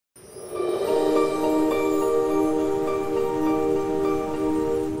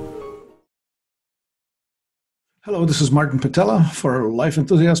Hello, this is Martin Patella for Life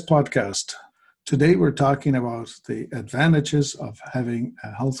Enthusiast Podcast. Today we're talking about the advantages of having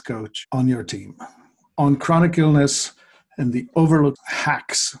a health coach on your team, on chronic illness and the overlooked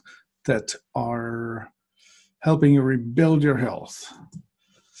hacks that are helping you rebuild your health.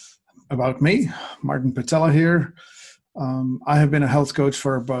 About me, Martin Patella here. I have been a health coach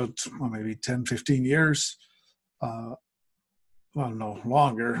for about maybe 10, 15 years. No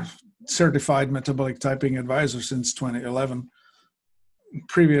longer. Certified metabolic typing advisor since 2011.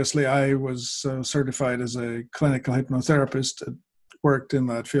 Previously, I was certified as a clinical hypnotherapist. I worked in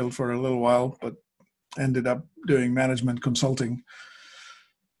that field for a little while, but ended up doing management consulting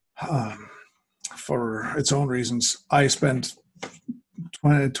for its own reasons. I spent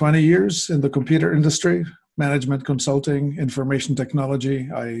 20 years in the computer industry, management consulting, information technology.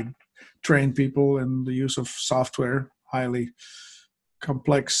 I train people in the use of software, highly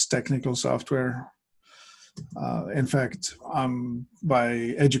complex technical software. In fact,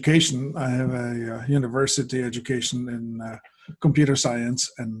 by education, I have a university education in computer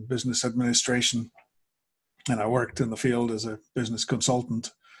science and business administration, and I worked in the field as a business consultant.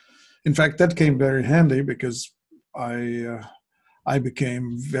 In fact, that came very handy because I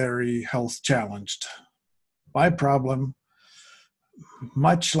became very health challenged. My problem,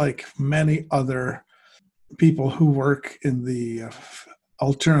 much like many other people who work in the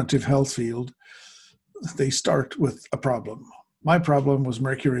alternative health field, they start with a problem. My problem was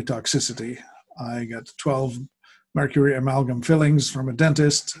mercury toxicity. I got 12 mercury amalgam fillings from a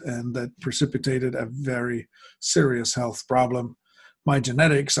dentist, and that precipitated a very serious health problem. My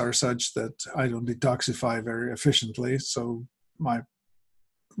genetics are such that I don't detoxify very efficiently, so my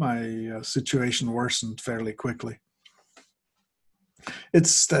situation worsened fairly quickly.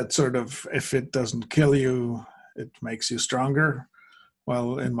 It's that sort of, if it doesn't kill you, it makes you stronger.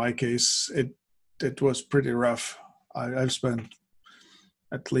 Well, in my case, it was pretty rough. I've spent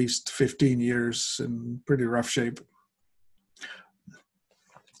at least 15 years in pretty rough shape.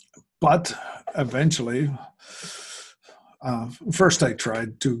 But eventually, first I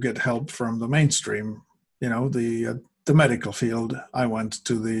tried to get help from the mainstream, the medical field. I went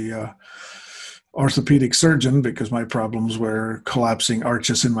to the orthopedic surgeon because my problems were collapsing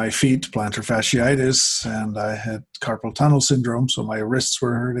arches in my feet, plantar fasciitis, and I had carpal tunnel syndrome, so my wrists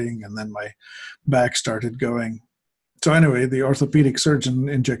were hurting, and then my back started going. So anyway, the orthopedic surgeon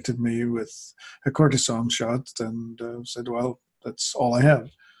injected me with a cortisone shot and said, well, that's all I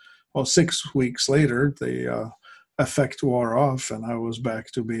have. Well, 6 weeks later, the effect wore off, and I was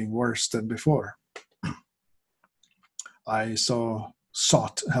back to being worse than before. I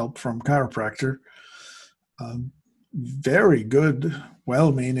sought help from chiropractor. Very good,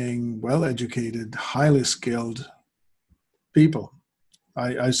 well-meaning, well-educated, highly skilled people.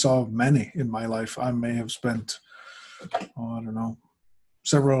 I saw many in my life. I may have spent,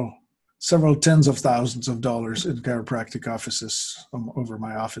 several tens of thousands of dollars in chiropractic offices over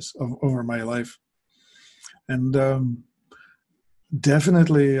my life. And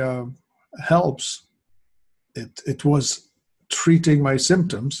definitely helps. It was treating my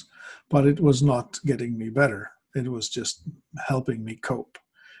symptoms, but it was not getting me better. It was just helping me cope.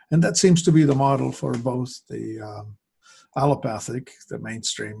 And that seems to be the model for both the allopathic, the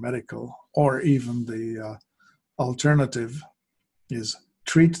mainstream medical, or even the alternative, is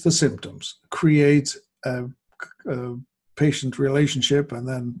treat the symptoms, create a patient relationship, and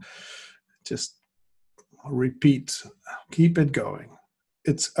then just repeat, keep it going.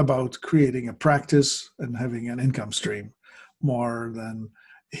 It's about creating a practice and having an income stream more than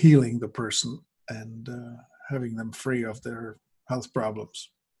healing the person and having them free of their health problems.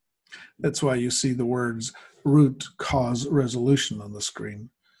 That's why you see the words root cause resolution on the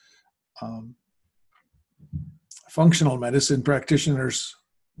screen. Functional medicine practitioners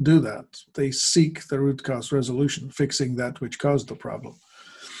do that. They seek the root cause resolution, fixing that which caused the problem.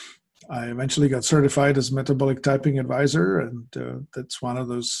 I eventually got certified as metabolic typing advisor, and that's one of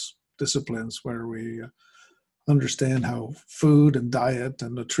those disciplines where we understand how food and diet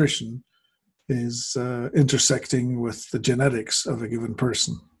and nutrition is intersecting with the genetics of a given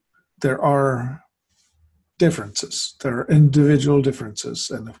person. There are differences. There are individual differences,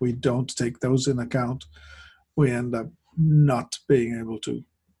 and if we don't take those in account, we end up not being able to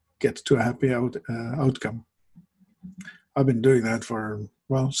get to a happy outcome. I've been doing that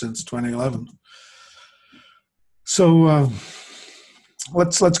since 2011. So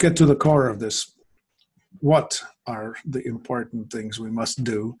let's get to the core of this. What are the important things we must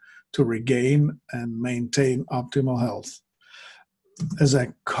do to regain and maintain optimal health? As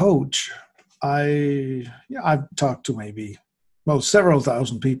a coach, I've talked to several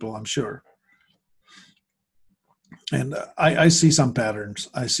thousand people, I'm sure. And I see some patterns.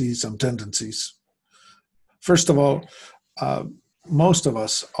 I see some tendencies. First of all, uh, most of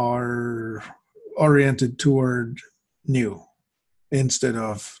us are oriented toward new instead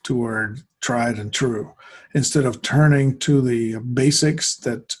of toward tried and true. Instead of turning to the basics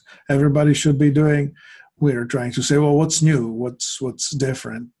that everybody should be doing, we're trying to say, well, what's new? What's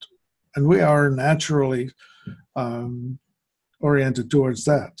different? And we are naturally um, oriented towards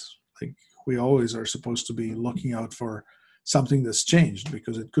that. Like we always are supposed to be looking out for something that's changed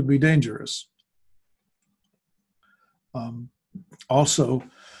because it could be dangerous. Um, Also,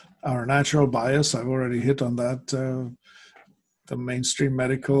 our natural bias, I've already hit on that. The mainstream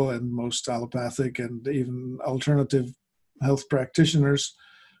medical and most allopathic and even alternative health practitioners,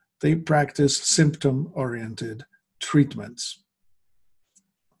 they practice symptom-oriented treatments.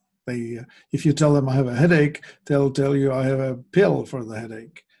 If you tell them I have a headache, they'll tell you I have a pill for the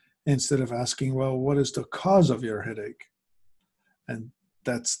headache, instead of asking, well, what is the cause of your headache? And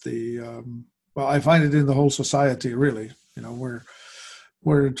that's well, I find it in the whole society, really.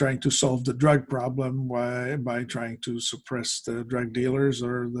 We're trying to solve the drug problem by trying to suppress the drug dealers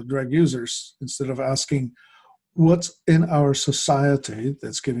or the drug users, instead of asking what's in our society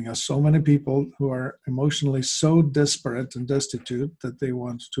that's giving us so many people who are emotionally so desperate and destitute that they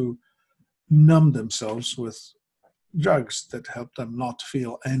want to numb themselves with drugs that help them not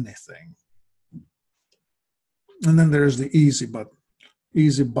feel anything. And then there's the easy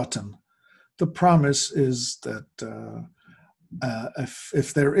button. The promise is that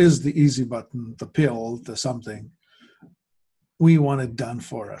if there is the easy button, the pill, the something, we want it done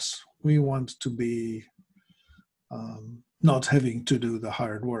for us. We want to be not having to do the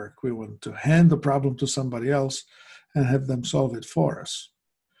hard work. We want to hand the problem to somebody else and have them solve it for us,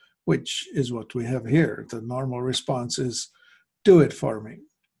 which is what we have here. The normal response is, do it for me.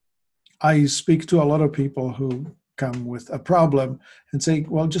 I speak to a lot of people who come with a problem and say,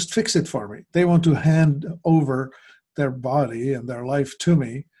 well, just fix it for me. They want to hand over their body and their life to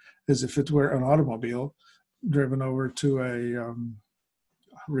me as if it were an automobile driven over to a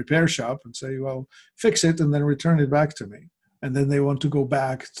repair shop and say, well, fix it and then return it back to me. And then they want to go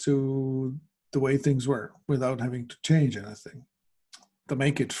back to the way things were without having to change anything. The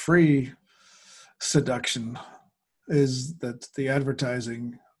make it free seduction is that the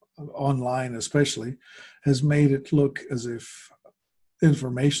advertising online especially has made it look as if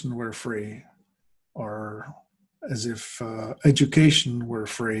information were free, or as if education were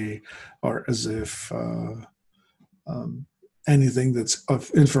free, or as if anything that's of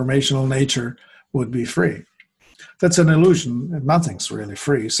informational nature would be free. That's an illusion. Nothing's really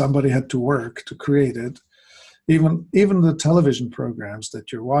free. Somebody had to work to create it. Even the television programs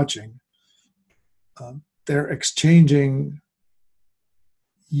that you're watching, they're exchanging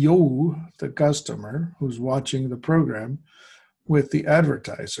you, the customer who's watching the program, with the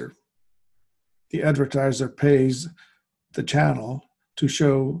advertiser. The advertiser pays the channel to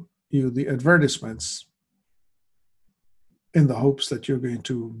show you the advertisements in the hopes that you're going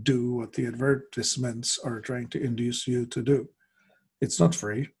to do what the advertisements are trying to induce you to do. It's not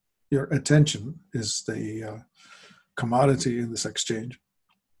free. Your attention is the commodity in this exchange.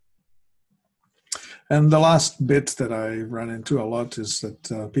 And the last bit that I run into a lot is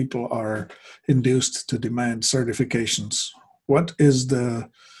that people are induced to demand certifications. What is the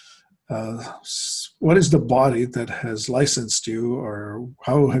body that has licensed you, or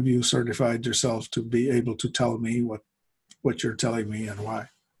how have you certified yourself to be able to tell me what you're telling me and why?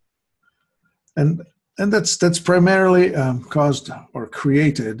 And that's primarily caused or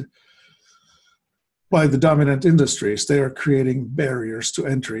created by the dominant industries. They are creating barriers to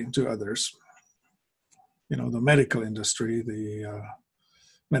entry to others. The medical industry, the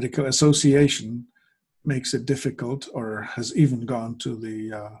medical association makes it difficult, or has even gone to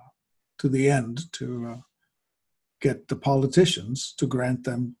the end, to get the politicians to grant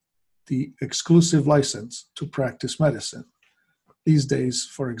them the exclusive license to practice medicine. These days,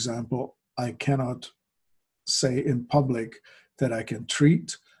 for example, I cannot say in public that I can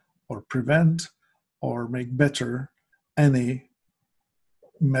treat or prevent or make better any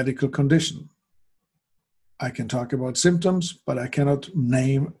medical condition. I can talk about symptoms, but I cannot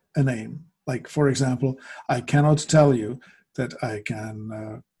name a name. Like, for example, I cannot tell you that I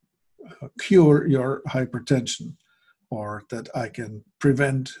can cure your hypertension, or that I can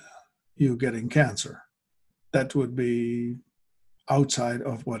prevent you getting cancer. That would be outside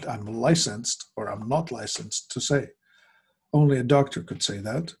of what I'm licensed or I'm not licensed to say. Only a doctor could say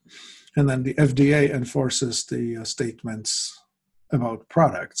that. And then the FDA enforces the statements about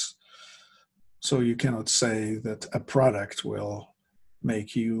products. So you cannot say that a product will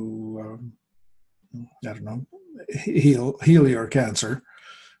make you, heal your cancer,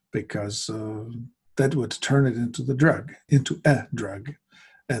 because that would turn it into a drug.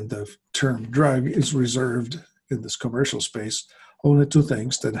 And the term drug is reserved in this commercial space only to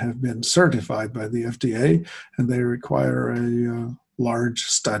things that have been certified by the FDA, and they require a large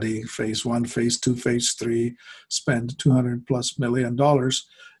study, phase 1, phase 2, phase 3, spend $200+ million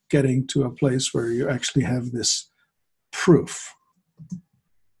getting to a place where you actually have this proof.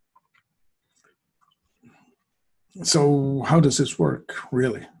 So how does this work,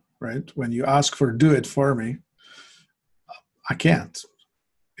 really, right? When you ask for do it for me, I can't.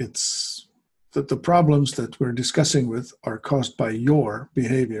 It's that the problems that we're discussing with are caused by your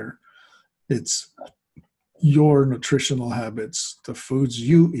behavior. It's your nutritional habits, the foods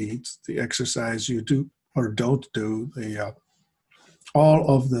you eat, the exercise you do or don't do, all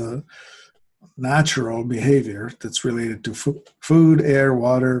of the natural behavior that's related to food, air,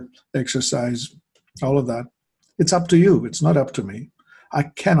 water, exercise, all of that. It's up to you. It's not up to me. I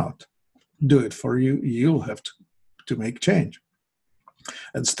cannot do it for you. You'll have to make change.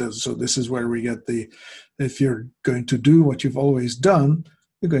 And so this is where we get if you're going to do what you've always done,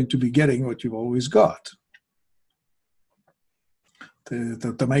 you're going to be getting what you've always got.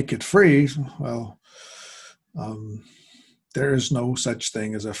 To make it free, well, there is no such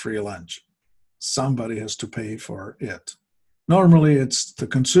thing as a free lunch. Somebody has to pay for it. Normally, it's the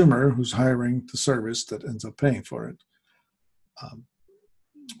consumer who's hiring the service that ends up paying for it.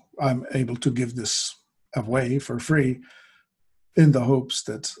 I'm able to give this away for free in the hopes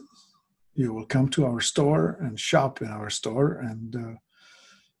that you will come to our store and shop in our store,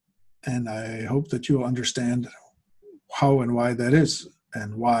 and I hope that you'll understand how and why that is,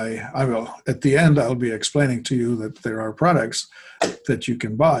 and why at the end, I'll be explaining to you that there are products that you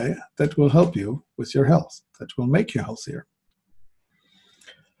can buy that will help you with your health, that will make you healthier.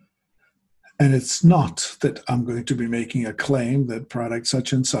 And it's not that I'm going to be making a claim that product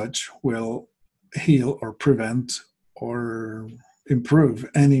such and such will heal or prevent or improve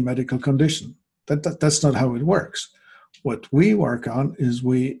any medical condition. That's not how it works. What we work on is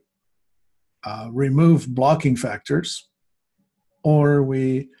we remove blocking factors, or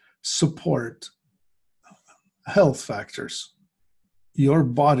we support health factors. Your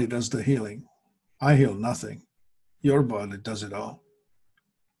body does the healing. I heal nothing. Your body does it all.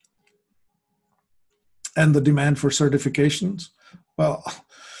 And the demand for certifications, well,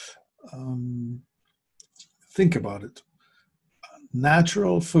 think about it.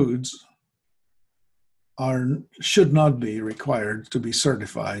 Natural foods should not be required to be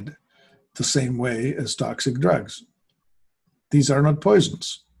certified the same way as toxic drugs. These are not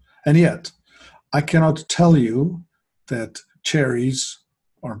poisons. And yet, I cannot tell you that cherries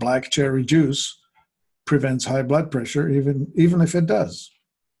or black cherry juice prevents high blood pressure, even if it does.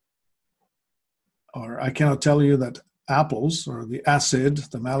 Or I cannot tell you that apples, or the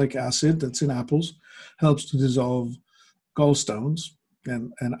malic acid that's in apples, helps to dissolve gallstones.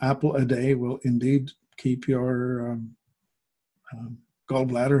 And an apple a day will indeed keep your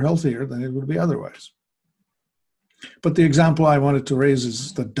gallbladder healthier than it would be otherwise. But the example I wanted to raise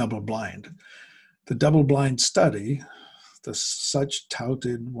is the double-blind. The double-blind study, the such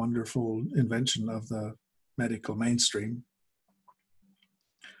touted, wonderful invention of the medical mainstream,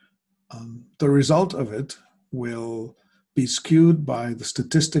 the result of it will be skewed by the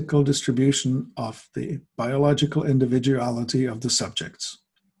statistical distribution of the biological individuality of the subjects.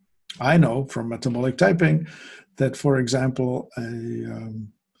 I know from metabolic typing that, for example, a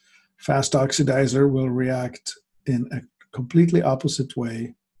fast oxidizer will react in a completely opposite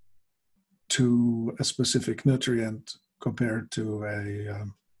way to a specific nutrient compared to a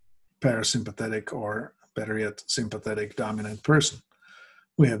parasympathetic, or better yet, sympathetic dominant person.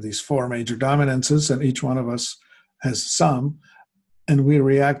 We have these 4 major dominances, and each one of us has some, and we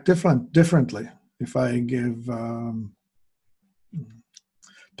react differently. If I give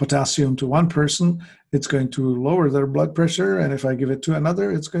potassium to one person, it's going to lower their blood pressure, and if I give it to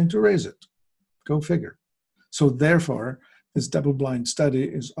another, it's going to raise it. Go figure. So therefore, this double-blind study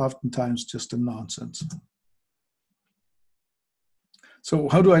is oftentimes just a nonsense. So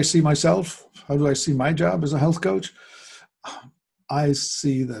how do I see myself? How do I see my job as a health coach? I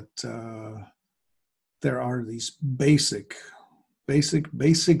see that there are these basic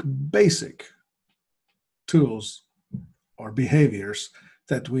tools or behaviors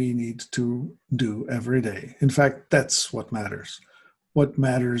that we need to do every day. In fact, that's what matters. What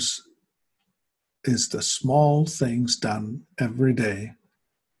matters is the small things done every day,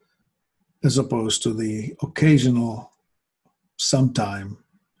 as opposed to the occasional, sometime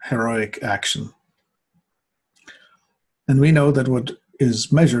heroic action. And we know that what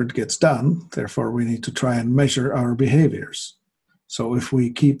is measured gets done. Therefore, we need to try and measure our behaviors. So if we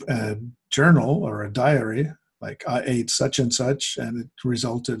keep a journal or a diary, like I ate such and such and it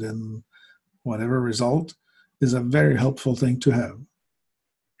resulted in whatever result, is a very helpful thing to have.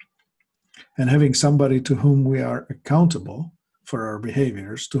 And having somebody to whom we are accountable for our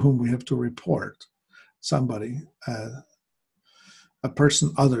behaviors, to whom we have to report, somebody, a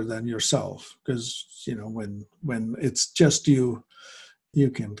person other than yourself, because when it's just you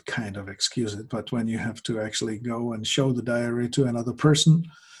can kind of excuse it, but when you have to actually go and show the diary to another person,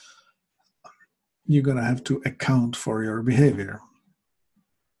 you're going to have to account for your behavior.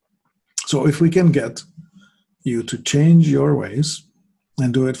 So if we can get you to change your ways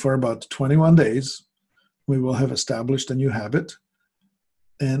and do it for about 21 days, we will have established a new habit,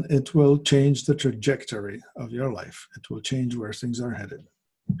 and it will change the trajectory of your life. It will change where things are headed.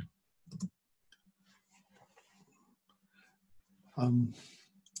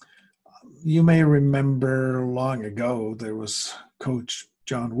 You may remember long ago, there was Coach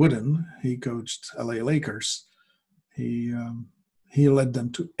John Wooden. He coached LA Lakers. He led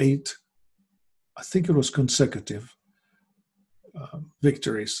them to 8, I think it was consecutive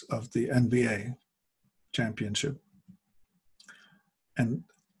victories of the NBA championship. And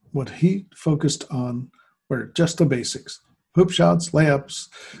what he focused on were just the basics: hoop shots, layups,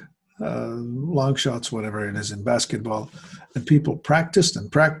 long shots, whatever it is in basketball. And people practiced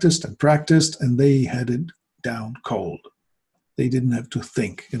and practiced and practiced, and they had it down cold. They didn't have to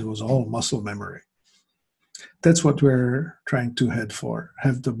think. It was all muscle memory. That's what we're trying to head for: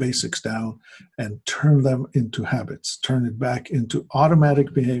 have the basics down and turn them into habits, turn it back into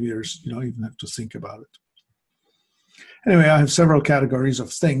automatic behaviors. You don't even have to think about it. Anyway, I have several categories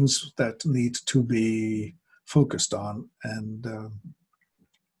of things that need to be focused on, and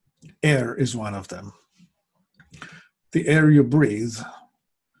air is one of them. The air you breathe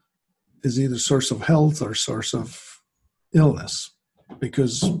is either source of health or source of illness,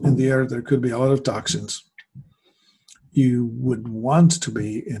 because in the air there could be a lot of toxins. You would want to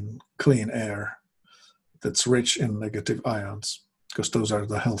be in clean air that's rich in negative ions, because those are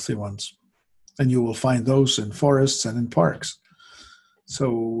the healthy ones. And you will find those in forests and in parks.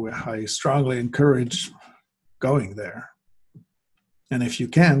 So I strongly encourage going there. And if you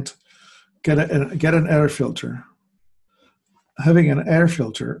can't, get an air filter. Having an air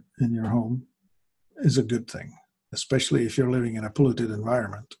filter in your home is a good thing, especially if you're living in a polluted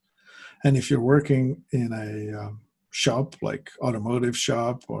environment. And if you're working in a shop, like automotive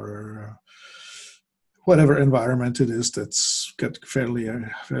shop or whatever environment it is that's got a fairly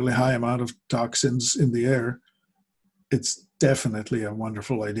high amount of toxins in the air, it's definitely a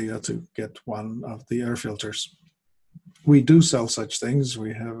wonderful idea to get one of the air filters. We do sell such things.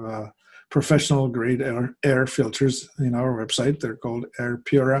 We have professional grade air filters in our website. They're called Air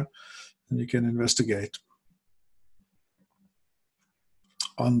Pura, and you can investigate.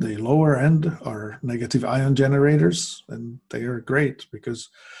 On the lower end are negative ion generators, and they are great because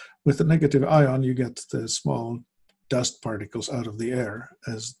with the negative ion, you get the small dust particles out of the air,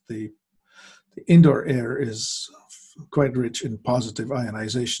 as the indoor air is quite rich in positive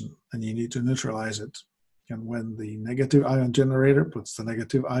ionization, and you need to neutralize it. And when the negative ion generator puts the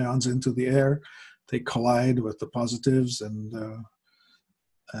negative ions into the air, they collide with the positives, and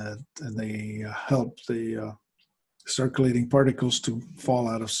they help the circulating particles to fall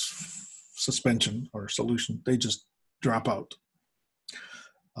out of suspension or solution. They just drop out.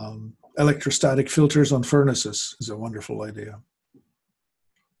 Electrostatic filters on furnaces is a wonderful idea.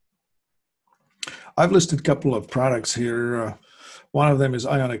 I've listed a couple of products here. One of them is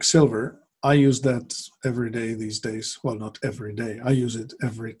ionic silver. I use that every day these days. Well, not every day. I use it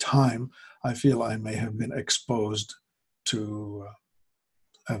every time I feel I may have been exposed to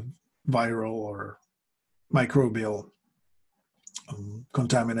a viral or microbial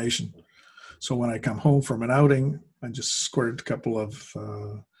contamination. So when I come home from an outing, I just squirt a couple of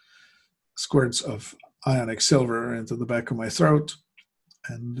squirts of ionic silver into the back of my throat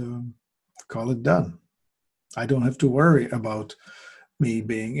and call it done. I don't have to worry about me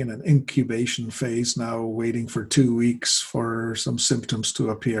being in an incubation phase now, waiting for 2 weeks for some symptoms to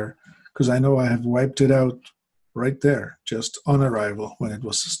appear, because I know I have wiped it out right there, just on arrival, when it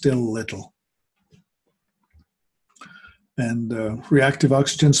was still little. And reactive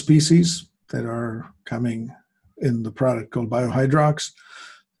oxygen species that are coming in the product called Biohydrox,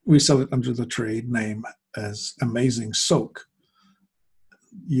 we sell it under the trade name as Amazing Soak.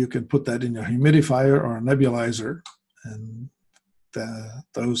 You can put that in your humidifier or a nebulizer, and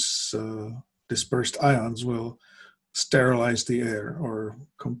those dispersed ions will sterilize the air or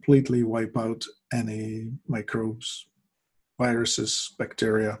completely wipe out any microbes viruses,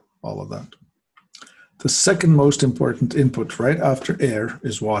 bacteria, all of that. The second most important input right after air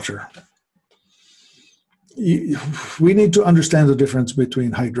is water. We need to understand the difference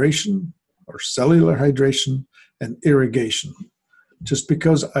between hydration or cellular hydration and irrigation. Just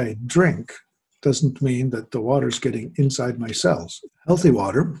because I drink doesn't mean that the water is getting inside my cells. Healthy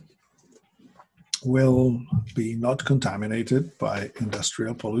water will be not contaminated by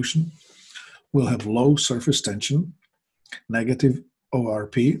industrial pollution, will have low surface tension, negative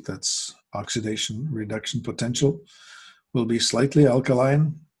ORP, that's oxidation reduction potential, will be slightly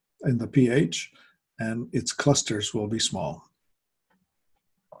alkaline in the pH, and its clusters will be small.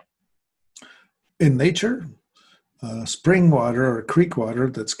 In nature, spring water or creek water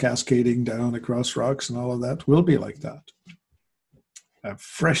that's cascading down across rocks and all of that will be like that.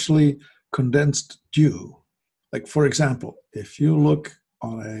 Freshly condensed dew, like for example, if you look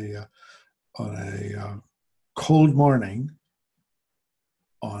on a cold morning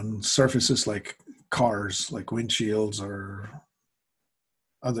on surfaces like cars, like windshields or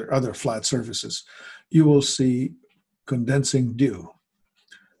other flat surfaces, you will see condensing dew.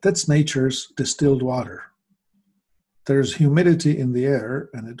 That's nature's distilled water. There's humidity in the air,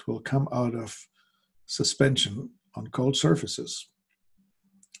 and it will come out of suspension on cold surfaces.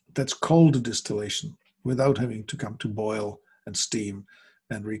 That's cold distillation without having to come to boil and steam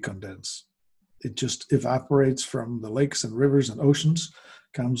and recondense. It just evaporates from the lakes and rivers and oceans,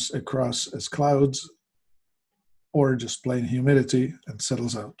 comes across as clouds or just plain humidity and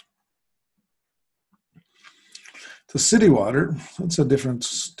settles out. The city water, that's a different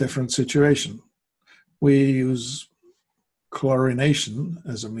situation. We use chlorination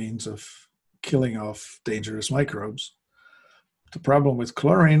as a means of killing off dangerous microbes. The problem with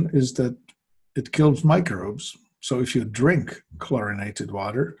chlorine is that it kills microbes. So if you drink chlorinated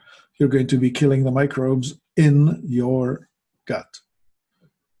water, you're going to be killing the microbes in your gut.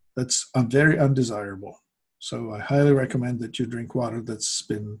 That's very undesirable. So I highly recommend that you drink water that's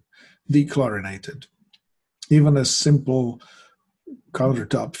been dechlorinated. Even a simple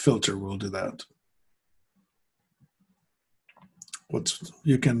countertop filter will do that.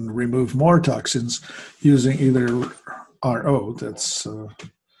 You can remove more toxins using either RO, that's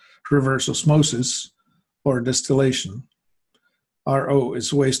reverse osmosis, or distillation. RO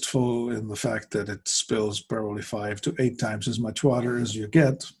is wasteful in the fact that it spills probably 5 to 8 times as much water as you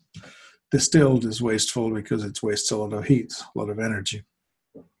get. Distilled is wasteful because it wastes a lot of heat, a lot of energy.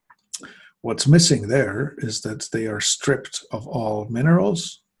 What's missing there is that they are stripped of all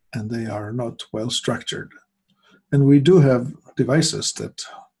minerals and they are not well structured. And we do have devices that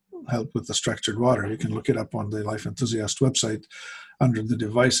help with the structured water. You can look it up on the Life Enthusiast website under the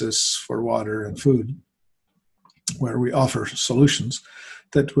devices for water and food, where we offer solutions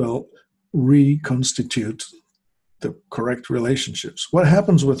that will reconstitute the correct relationships. What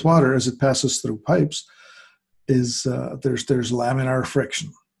happens with water as it passes through pipes is there's laminar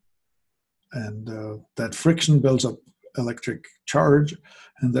friction. And that friction builds up electric charge,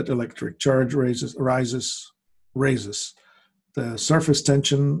 and that electric charge raises the surface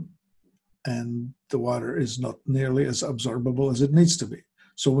tension, and the water is not nearly as absorbable as it needs to be.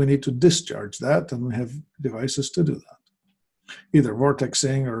 So we need to discharge that, and we have devices to do that. Either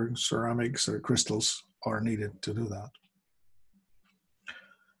vortexing or ceramics or crystals are needed to do that.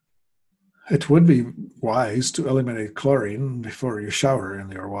 It would be wise to eliminate chlorine before you shower in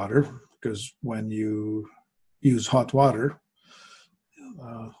your water, because when you use hot water,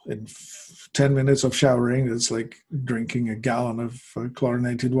 in 10 minutes of showering, it's like drinking a gallon of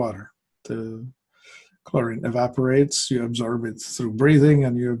chlorinated water. The chlorine evaporates, you absorb it through breathing,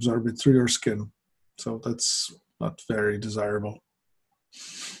 and you absorb it through your skin. So that's not very desirable.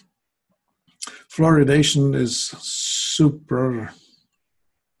 Fluoridation is super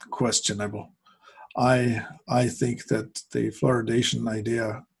questionable. I think that the fluoridation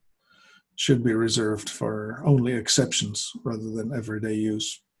idea should be reserved for only exceptions rather than everyday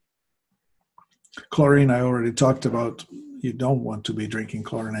use. Chlorine, I already talked about. You don't want to be drinking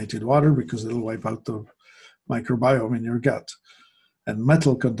chlorinated water because it'll wipe out the microbiome in your gut. And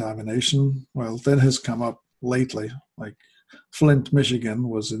metal contamination, well, that has come up lately. Like Flint, Michigan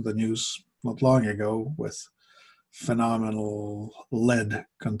was in the news not long ago with phenomenal lead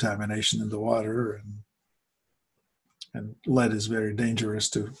contamination in the water, and lead is very dangerous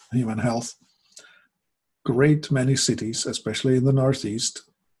to human health. Great many cities, especially in the Northeast,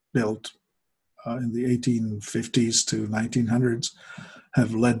 built in the 1850s to 1900s,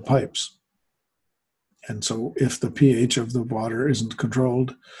 have lead pipes. And so if the pH of the water isn't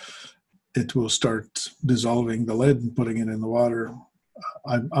controlled, it will start dissolving the lead and putting it in the water.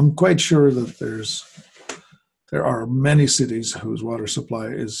 I'm quite sure that there's There are many cities whose water supply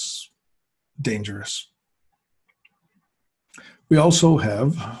is dangerous. We also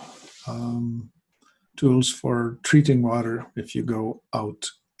have tools for treating water if you go out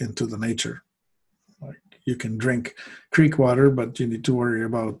into the nature. Like you can drink creek water, but you need to worry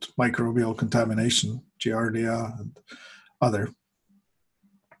about microbial contamination, Giardia and other.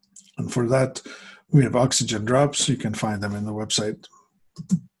 And for that, we have oxygen drops. You can find them in the website.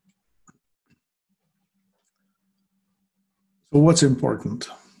 So what's important?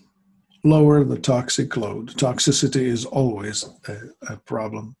 Lower the toxic load. Toxicity is always a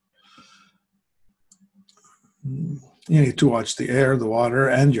problem. You need to watch the air, the water,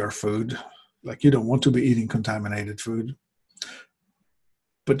 and your food. Like you don't want to be eating contaminated food.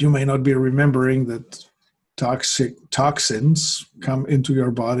 But you may not be remembering that toxins come into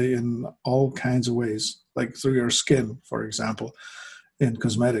your body in all kinds of ways, like through your skin, for example, in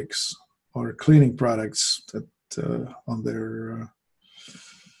cosmetics or cleaning products that on their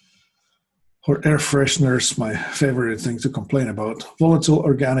or air fresheners, my favorite thing to complain about. Volatile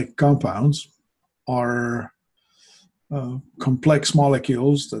organic compounds are complex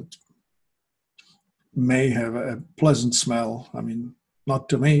molecules that may have a pleasant smell. I mean, not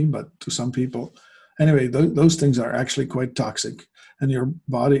to me, but to some people. Anyway, those things are actually quite toxic, and your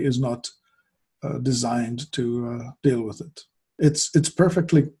body is not designed to deal with it. It's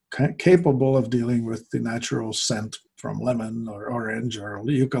perfectly capable of dealing with the natural scent from lemon or orange or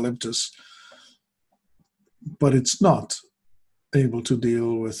eucalyptus, but it's not able to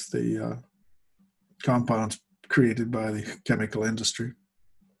deal with the compounds created by the chemical industry.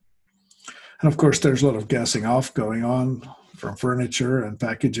 And of course, there's a lot of gassing off going on from furniture and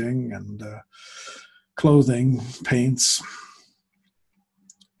packaging and clothing, paints,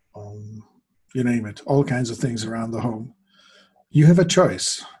 you name it, all kinds of things around the home. You have a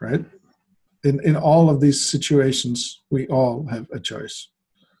choice, right? In all of these situations, we all have a choice.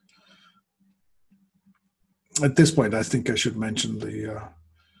 At this point, I think I should mention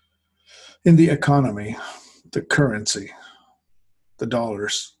in the economy, the currency, the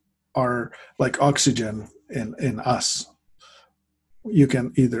dollars are like oxygen in us. You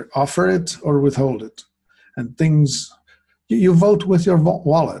can either offer it or withhold it. And things, you vote with your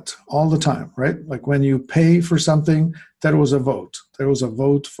wallet all the time, right? Like when you pay for something, there was a vote. There was a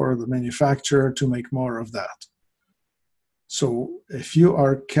vote for the manufacturer to make more of that. So if you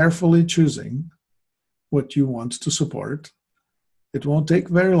are carefully choosing what you want to support, it won't take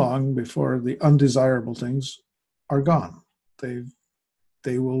very long before the undesirable things are gone.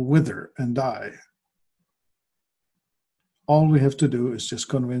 They will wither and die. All we have to do is just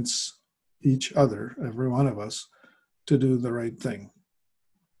convince each other, every one of us, to do the right thing.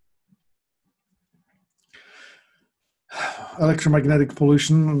 Electromagnetic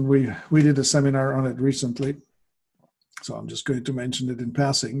pollution, we did a seminar on it recently, so I'm just going to mention it in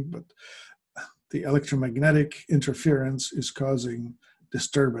passing, but the electromagnetic interference is causing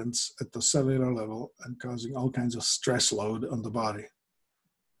disturbance at the cellular level and causing all kinds of stress load on the body.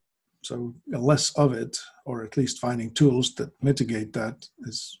 So less of it, or at least finding tools that mitigate that,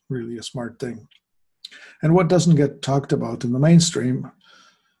 is really a smart thing. And what doesn't get talked about in the mainstream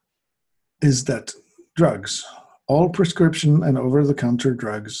is that drugs, all prescription and over-the-counter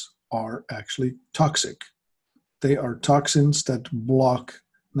drugs, are actually toxic. They are toxins that block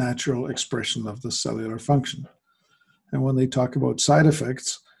natural expression of the cellular function. And when they talk about side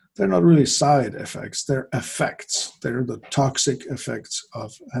effects, they're not really side effects, they're effects. They're the toxic effects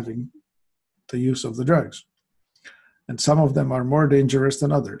of having the use of the drugs. And some of them are more dangerous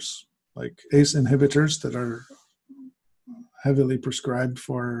than others, like ACE inhibitors that are heavily prescribed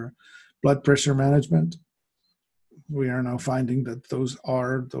for blood pressure management. We are now finding that those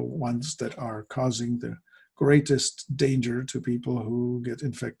are the ones that are causing the greatest danger to people who get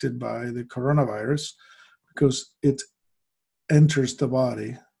infected by the coronavirus, because it enters the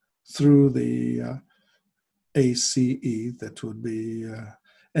body through the ACE, that would be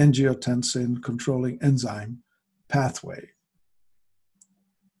angiotensin controlling enzyme pathway.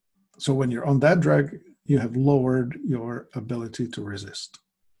 So when you're on that drug, you have lowered your ability to resist.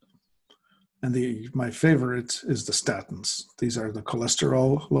 And my favorite is the statins. These are the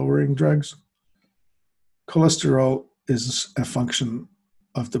cholesterol lowering drugs. Cholesterol is a function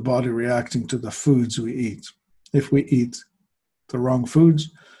of the body reacting to the foods we eat. If we eat the wrong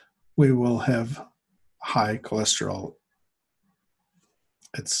foods, we will have high cholesterol.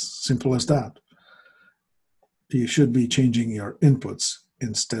 It's simple as that. You should be changing your inputs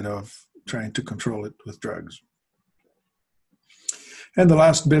instead of trying to control it with drugs. And the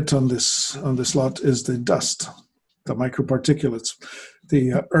last bit on this lot is the dust, the microparticulates.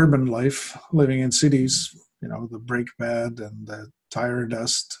 The urban life, living in cities, the brake pad and the tire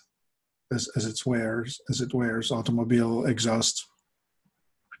dust as it wears, automobile exhaust,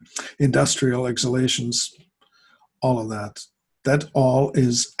 industrial exhalations, all of that. That all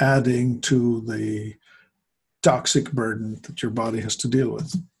is adding to the toxic burden that your body has to deal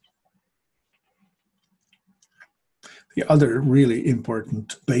with. The other really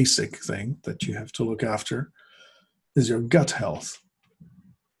important basic thing that you have to look after is your gut health.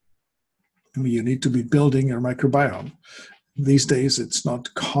 You need to be building your microbiome. These days, it's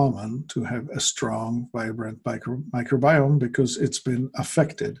not common to have a strong, vibrant microbiome because it's been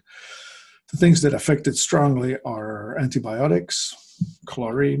affected. The things that affect it strongly are antibiotics,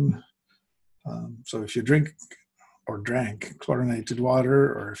 chlorine. So if you drink or drank chlorinated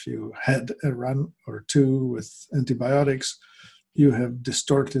water, or if you had a run or two with antibiotics, you have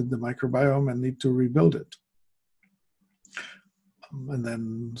distorted the microbiome and need to rebuild it. And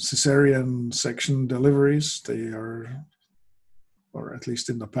then cesarean section deliveries, they are, or at least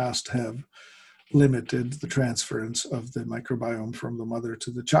in the past have, limited the transference of the microbiome from the mother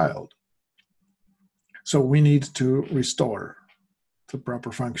to the child. So we need to restore the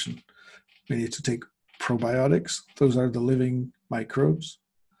proper function. We need to take probiotics, those are the living microbes,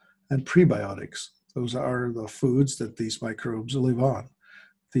 and prebiotics, those are the foods that these microbes live on.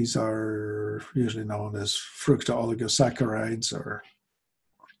 These are usually known as fructooligosaccharides or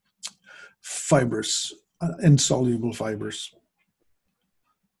fibers, insoluble fibers.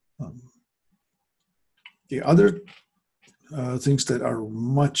 The other things that are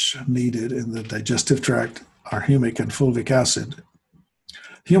much needed in the digestive tract are humic and fulvic acid.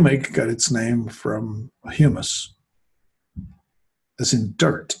 Humic got its name from humus, as in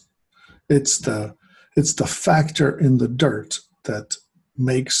dirt. It's the factor in the dirt that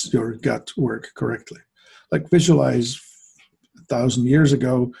makes your gut work correctly. Like, visualize 1,000 years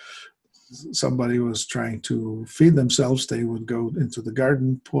ago, somebody was trying to feed themselves. They would go into the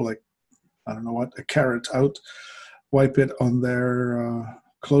garden, pull a carrot out, wipe it on their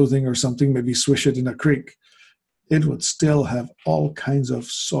clothing or something, maybe swish it in a creek. It would still have all kinds of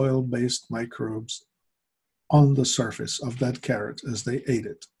soil-based microbes on the surface of that carrot as they ate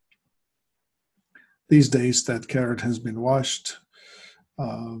it. These days, that carrot has been washed,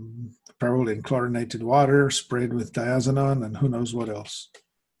 probably in chlorinated water, sprayed with diazinon, and who knows what else.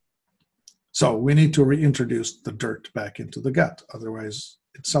 So we need to reintroduce the dirt back into the gut, otherwise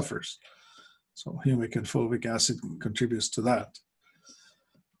it suffers. So humic and fulvic acid contributes to that.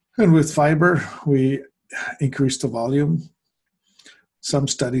 And with fiber, we increase the volume. Some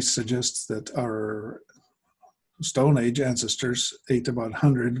studies suggest that our Stone Age ancestors ate about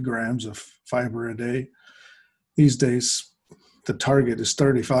 100 grams of fiber a day. These days, the target is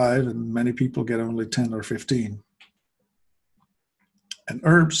 35, and many people get only 10 or 15. And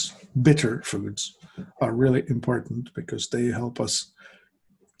herbs, bitter foods, are really important because they help us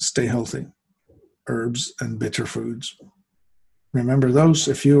stay healthy. Herbs and bitter foods. Remember those.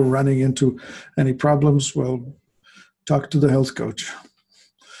 If you're running into any problems, well, talk to the health coach.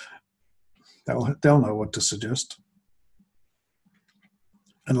 They'll know what to suggest.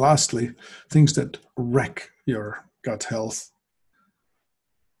 And lastly, things that wreck your gut health.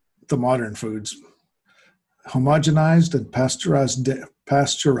 The modern foods. Homogenized and pasteurized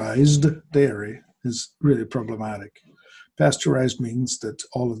dairy is really problematic. Pasteurized means that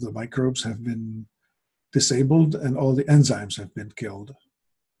all of the microbes have been disabled and all the enzymes have been killed.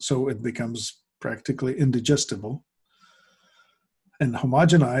 So it becomes practically indigestible. And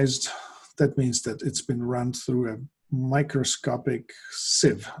homogenized, that means that it's been run through a microscopic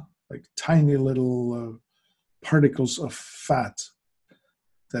sieve, like tiny little particles of fat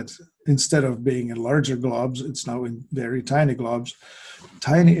that instead of being in larger globs, it's now in very tiny globs,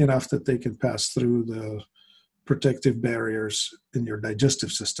 tiny enough that they can pass through the protective barriers in your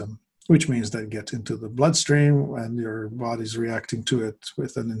digestive system, which means they get into the bloodstream and your body's reacting to it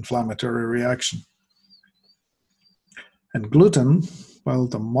with an inflammatory reaction. And gluten, well,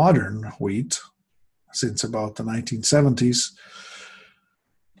 the modern wheat, since about the 1970s,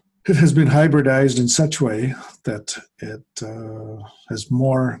 it has been hybridized in such a way that it has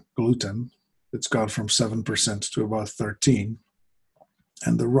more gluten. It's gone from 7% to about 13%.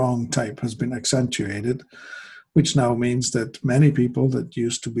 And the wrong type has been accentuated, which now means that many people that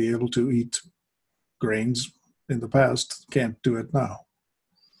used to be able to eat grains in the past can't do it now.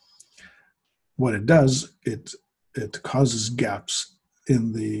 What it does, it causes gaps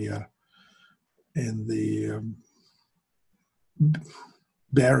in the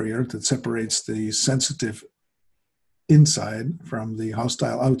barrier that separates the sensitive inside from the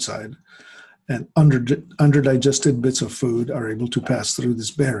hostile outside, and underdigested bits of food are able to pass through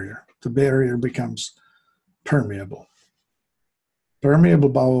this barrier. The barrier becomes permeable. Permeable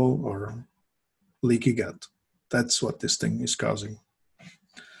bowel or leaky gut. That's what this thing is causing.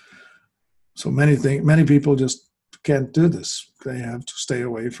 So many people just can't do this. They have to stay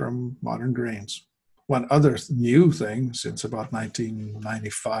away from modern grains. One other new thing since about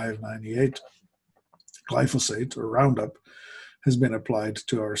 1995, 98, glyphosate or Roundup has been applied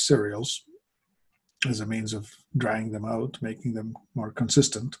to our cereals as a means of drying them out, making them more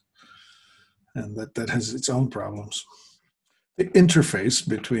consistent. And that has its own problems. The interface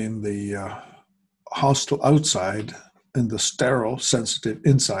between the hostile outside and the sterile, sensitive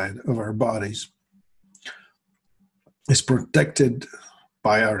inside of our bodies is protected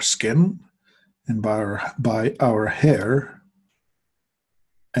by our skin and by our hair,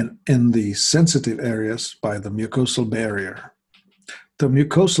 and in the sensitive areas by the mucosal barrier. The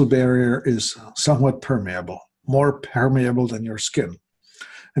mucosal barrier is somewhat permeable, more permeable than your skin.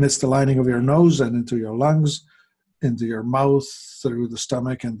 And it's the lining of your nose and into your lungs, into your mouth, through the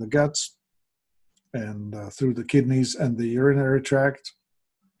stomach and the guts, and through the kidneys and the urinary tract,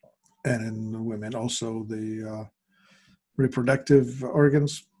 and in women also the reproductive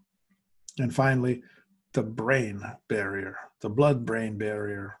organs. And finally, the brain barrier, the blood-brain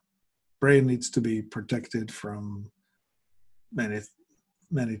barrier. Brain needs to be protected from many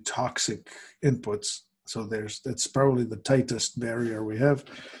toxic inputs. So that's probably the tightest barrier we have,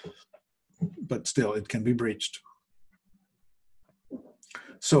 but still it can be breached.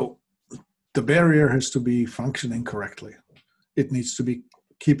 So the barrier has to be functioning correctly. It needs to be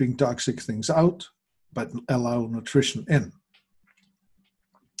keeping toxic things out, but allow nutrition in.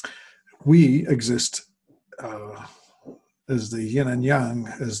 We exist as the yin and yang,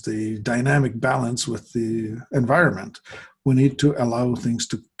 as the dynamic balance with the environment. We need to allow things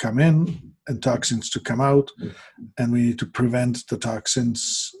to come in and toxins to come out, and we need to prevent the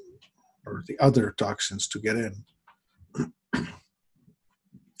toxins or the other toxins to get in.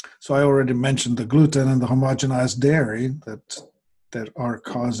 So I already mentioned the gluten and the homogenized dairy that are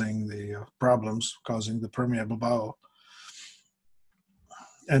causing the problems, causing the permeable bowel.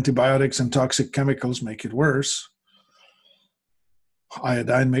 Antibiotics and toxic chemicals make it worse.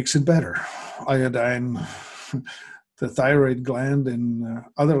 Iodine makes it better. Iodine, the thyroid gland in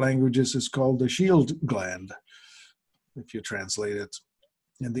other languages is called the shield gland, if you translate it.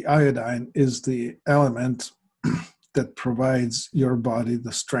 And the iodine is the element that provides your body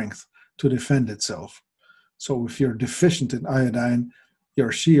the strength to defend itself. So if you're deficient in iodine,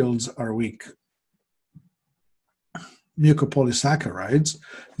 your shields are weak. Mucopolysaccharides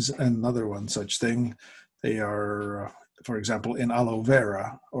is another one such thing. They are, for example, in aloe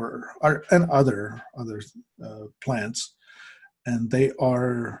vera and other plants, and they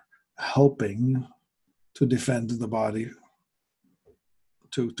are helping to defend the body,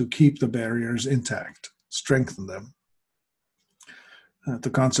 to keep the barriers intact, strengthen them.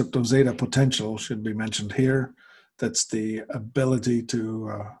 The concept of zeta potential should be mentioned here. That's the ability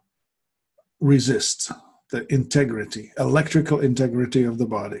to resist the integrity, electrical integrity of the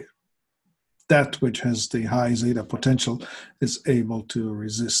body. That which has the high zeta potential is able to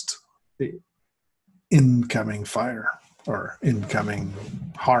resist the incoming fire or incoming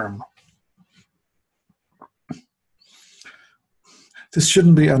harm. This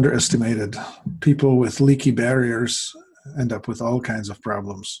shouldn't be underestimated. People with leaky barriers end up with all kinds of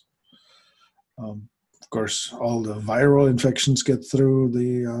problems. Of course, all the viral infections get through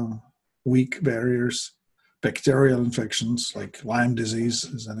the weak barriers. Bacterial infections like Lyme disease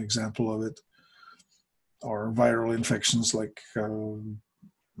is an example of it, or viral infections like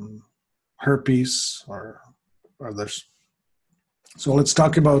herpes or others. So let's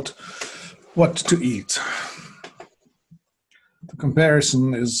talk about what to eat. The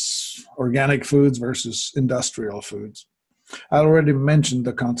comparison is organic foods versus industrial foods. I already mentioned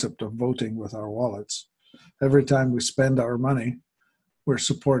the concept of voting with our wallets. Every time we spend our money, we're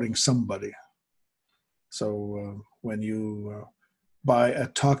supporting somebody. So when you buy a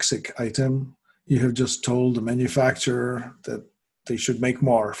toxic item, you have just told the manufacturer that they should make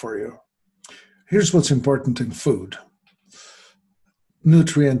more for you. Here's what's important in food.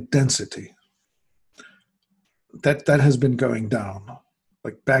 Nutrient density. That has been going down.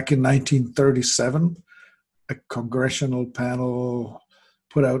 Like back in 1937, a congressional panel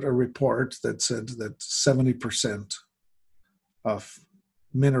put out a report that said that 70% of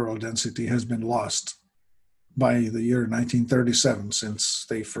mineral density has been lost by the year 1937, since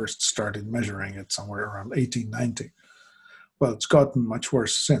they first started measuring it somewhere around 1890. Well, it's gotten much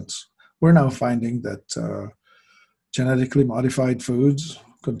worse since. We're now finding that genetically modified foods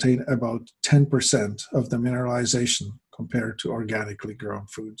contain about 10% of the mineralization compared to organically grown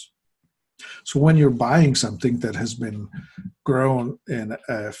foods. So when you're buying something that has been grown in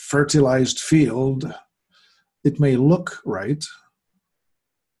a fertilized field, it may look right,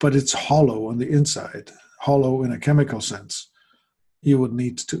 but it's hollow on the inside, hollow in a chemical sense. You would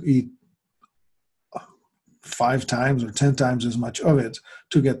need to eat 5 times or 10 times as much of it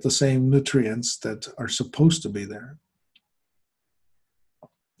to get the same nutrients that are supposed to be there.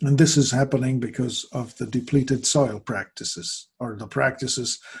 And this is happening because of the depleted soil practices, or the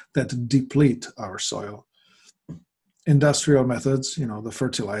practices that deplete our soil. Industrial methods, the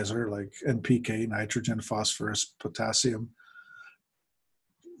fertilizer like NPK, nitrogen, phosphorus, potassium,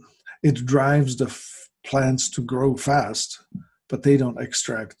 it drives the plants to grow fast, but they don't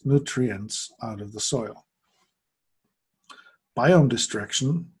extract nutrients out of the soil. Biome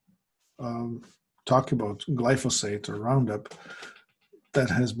destruction, talk about glyphosate or Roundup, that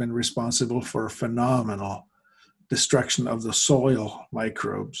has been responsible for phenomenal destruction of the soil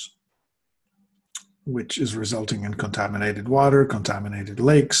microbes, which is resulting in contaminated water, contaminated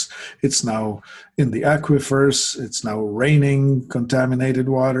lakes. It's now in the aquifers. It's now raining contaminated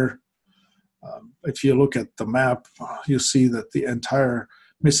water. If you look at the map, you see that the entire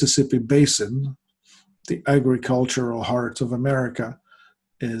Mississippi Basin, the agricultural heart of America,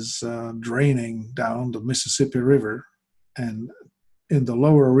 is draining down the Mississippi River. And in the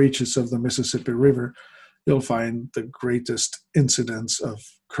lower reaches of the Mississippi River, you'll find the greatest incidence of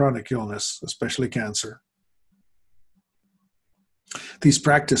chronic illness, especially cancer. These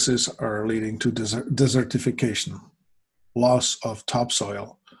practices are leading to desertification, loss of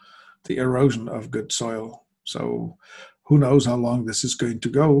topsoil, the erosion of good soil. So who knows how long this is going to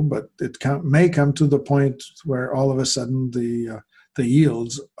go, but it may come to the point where all of a sudden the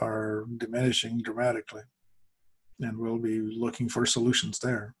yields are diminishing dramatically, and we'll be looking for solutions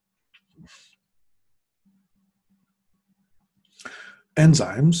there.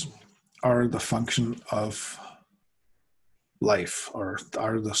 Enzymes are the function of life, or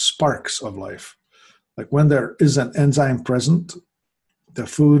are the sparks of life. Like when there is an enzyme present, the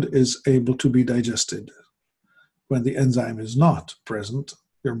food is able to be digested. When the enzyme is not present,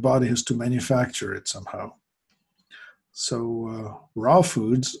 your body has to manufacture it somehow. So raw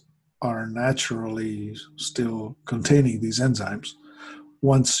foods are naturally still containing these enzymes.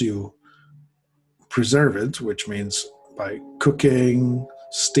 Once you preserve it, which means by cooking,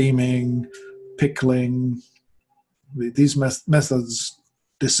 steaming, pickling, these methods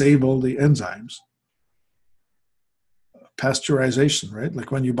disable the enzymes. Pasteurization, right?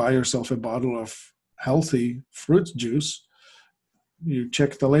 Like when you buy yourself a bottle of healthy fruit juice, you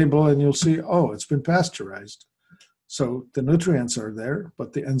check the label and you'll see, oh, it's been pasteurized. So the nutrients are there,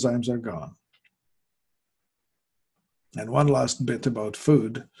 but the enzymes are gone. And one last bit about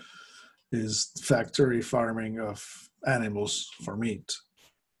food is factory farming of animals for meat.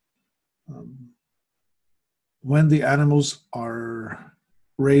 When the animals are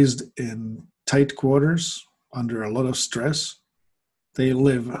raised in tight quarters under a lot of stress, they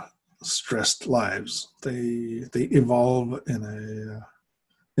live stressed lives. They evolve in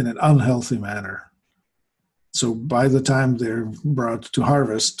an unhealthy manner. So by the time they're brought to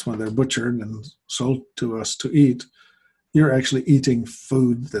harvest, when they're butchered and sold to us to eat, you're actually eating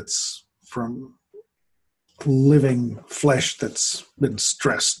food that's from living flesh that's been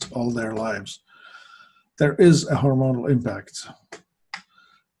stressed all their lives. There is a hormonal impact.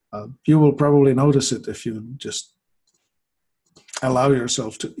 You will probably notice it if you just allow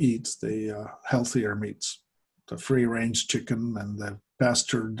yourself to eat the healthier meats, the free-range chicken and the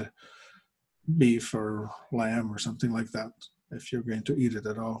pastured beef or lamb or something like that, if you're going to eat it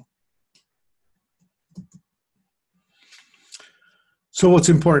at all. So what's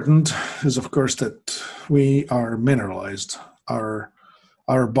important is, of course, that we are mineralized. Our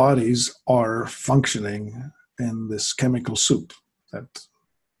bodies are functioning in this chemical soup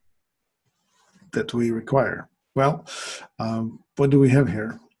that we require. Well, what do we have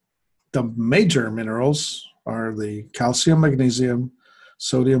here? The major minerals are the calcium, magnesium,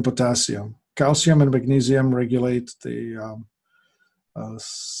 sodium, potassium. Calcium and magnesium regulate the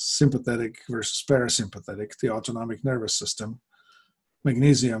sympathetic versus parasympathetic, the autonomic nervous system.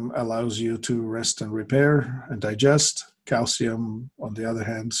 Magnesium allows you to rest and repair and digest. Calcium, on the other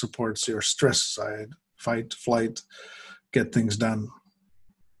hand, supports your stress side, fight, flight, get things done.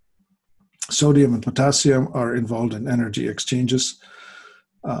 Sodium and potassium are involved in energy exchanges.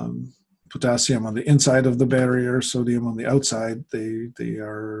 Potassium on the inside of the barrier, sodium on the outside. They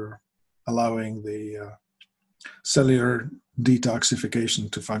are allowing the cellular detoxification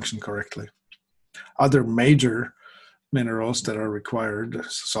to function correctly. Other major minerals that are required,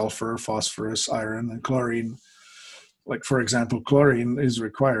 sulfur, phosphorus, iron, and chlorine. Like, for example, chlorine is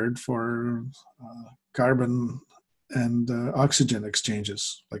required for carbon and oxygen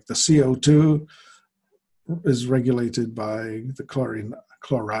exchanges. Like the CO2 is regulated by the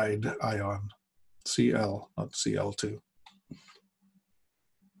chloride ion, Cl, not Cl2.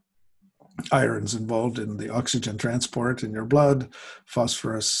 Iron's involved in the oxygen transport in your blood.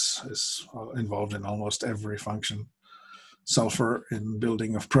 Phosphorus is involved in almost every function. Sulfur in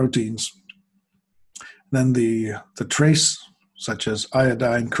building of proteins. Then the trace, such as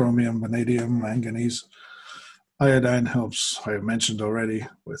iodine, chromium, vanadium, manganese. Iodine helps, I mentioned already,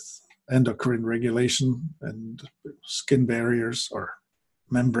 with endocrine regulation and skin barriers or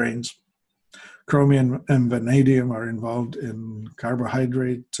membranes. Chromium and vanadium are involved in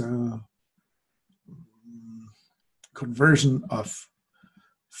carbohydrate conversion of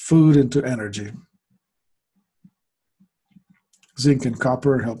food into energy. Zinc and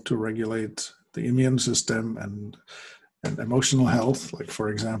copper help to regulate the immune system and emotional health. Like, for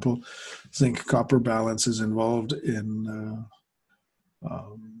example, zinc-copper balance is involved in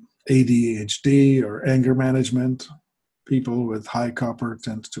ADHD or anger management. People with high copper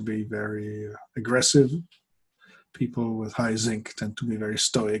tend to be very aggressive. People with high zinc tend to be very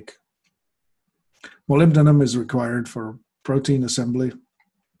stoic. Molybdenum is required for protein assembly.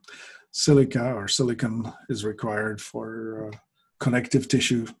 Silica or silicon is required for connective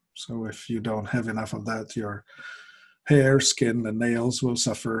tissue. So if you don't have enough of that, your hair, skin, and nails will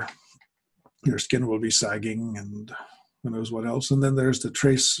suffer. Your skin will be sagging and who knows what else. And then there's the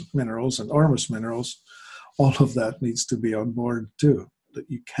trace minerals and ormus minerals. All of that needs to be on board too. That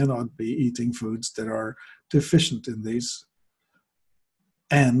you cannot be eating foods that are deficient in these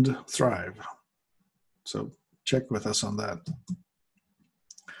and thrive. So check with us on that.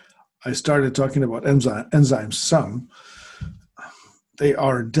 I started talking about enzymes some. They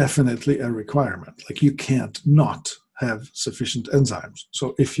are definitely a requirement. Like, you can't not have sufficient enzymes.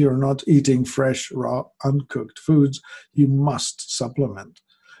 So if you're not eating fresh, raw, uncooked foods, you must supplement.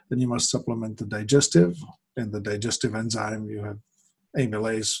 Then you must supplement the digestive. In the digestive enzyme, you have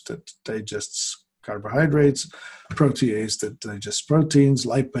amylase that digests carbohydrates, protease that digests proteins,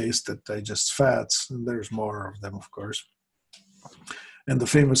 lipase that digests fats, and there's more of them, of course. And the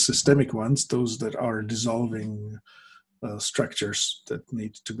famous systemic ones, those that are dissolving structures that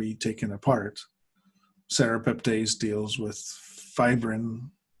need to be taken apart. Serrapeptase deals with fibrin,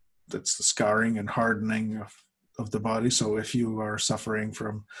 that's the scarring and hardening of the body. So if you are suffering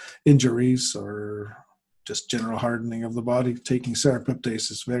from injuries or just general hardening of the body, taking serrapeptase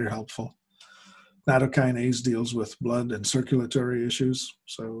is very helpful. Nattokinase deals with blood and circulatory issues.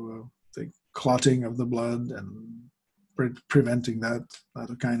 So the clotting of the blood and preventing that.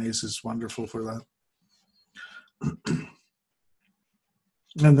 Nattokinase is wonderful for that.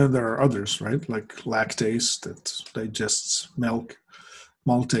 And then there are others, right? Like lactase that digests milk,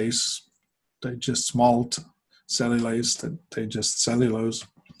 maltase digests malt, cellulase that digests cellulose.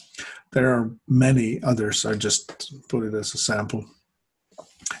 There are many others. I just put it as a sample.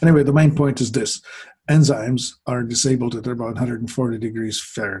 Anyway, the main point is this. Enzymes are disabled at about 140 degrees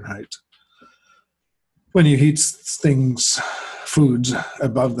Fahrenheit. When you heat foods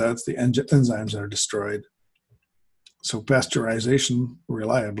above that, the enzymes are destroyed. So pasteurization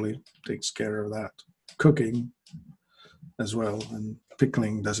reliably takes care of that. Cooking as well, and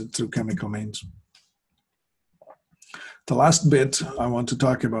pickling does it through chemical means. The last bit I want to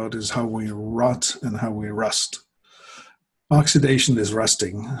talk about is how we rot and how we rust. Oxidation is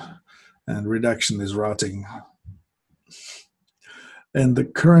rusting, and reduction is rotting. And the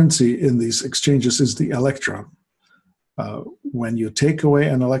currency in these exchanges is the electron. When you take away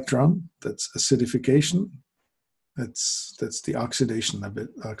an electron, that's acidification. That's the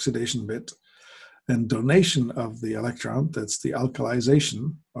oxidation bit. And donation of the electron, that's the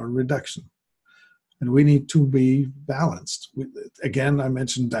alkalization or reduction. And we need to be balanced. Again, I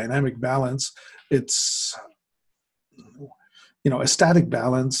mentioned dynamic balance. It's, a static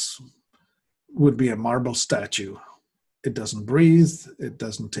balance would be a marble statue. It doesn't breathe, it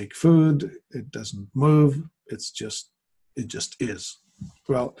doesn't take food, it doesn't move, it just is.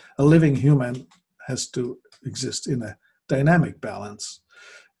 Well, a living human has to exist in a dynamic balance.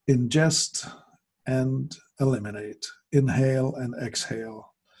 Ingest and eliminate. Inhale and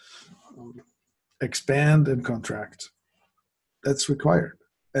exhale. Expand and contract. That's required.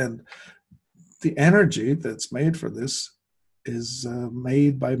 And the energy that's made for this is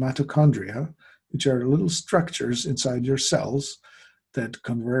made by mitochondria, which are little structures inside your cells that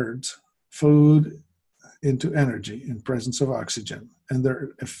convert food into energy in presence of oxygen. And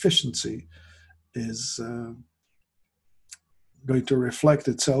their efficiency is going to reflect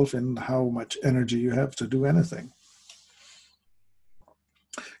itself in how much energy you have to do anything.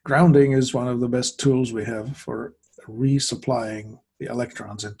 Grounding is one of the best tools we have for resupplying the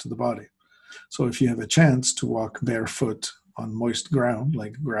electrons into the body. So if you have a chance to walk barefoot on moist ground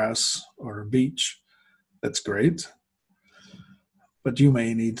like grass or a beach, that's great. But you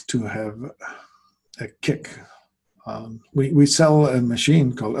may need to have a kick. We sell a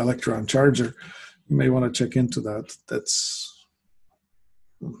machine called Electron Charger. You may want to check into that.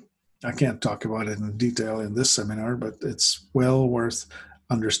 I can't talk about it in detail in this seminar, but it's well worth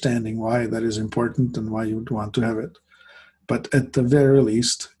understanding why that is important and why you would want to have it. But at the very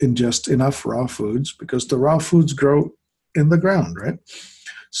least, ingest enough raw foods, because the raw foods grow in the ground, right?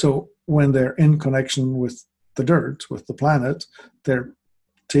 So when they're in connection with the dirt, with the planet, they're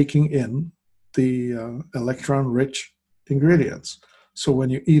taking in the electron-rich ingredients. So when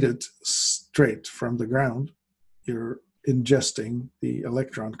you eat it straight from the ground, you're ingesting the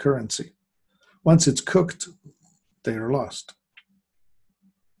electron currency. Once it's cooked, they are lost.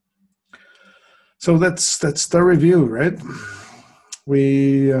 So that's the review, right?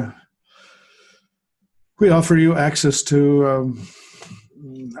 We offer you access to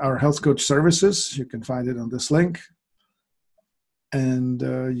our health coach services. You can find it on this link. And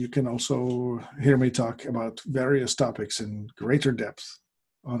you can also hear me talk about various topics in greater depth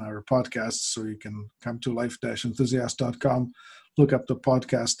on our podcasts. So you can come to life-enthusiast.com, look up the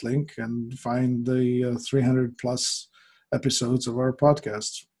podcast link, and find the 300 plus episodes of our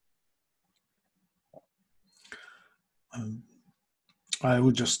podcasts. I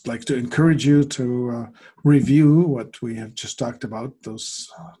would just like to encourage you to review what we have just talked about, those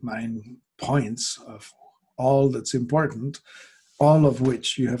 9 points of all that's important, all of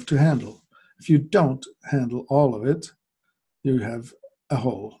which you have to handle. If you don't handle all of it, you have a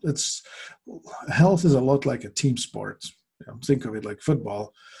hole. Health is a lot like a team sport. Think of it like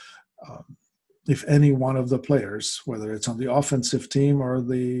football. If any one of the players, whether it's on the offensive team or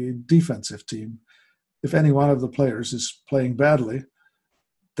the defensive team, if any one of the players is playing badly,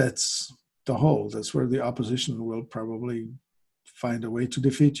 that's the hole. That's where the opposition will probably find a way to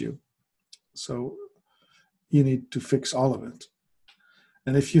defeat you. So you need to fix all of it.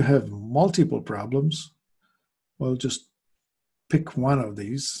 And if you have multiple problems, well, just pick one of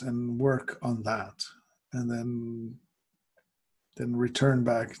these and work on that, and then return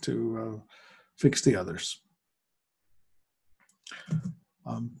back to fix the others.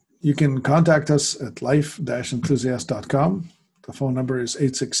 You can contact us at life-enthusiast.com. The phone number is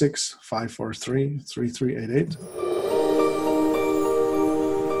 866-543-3388.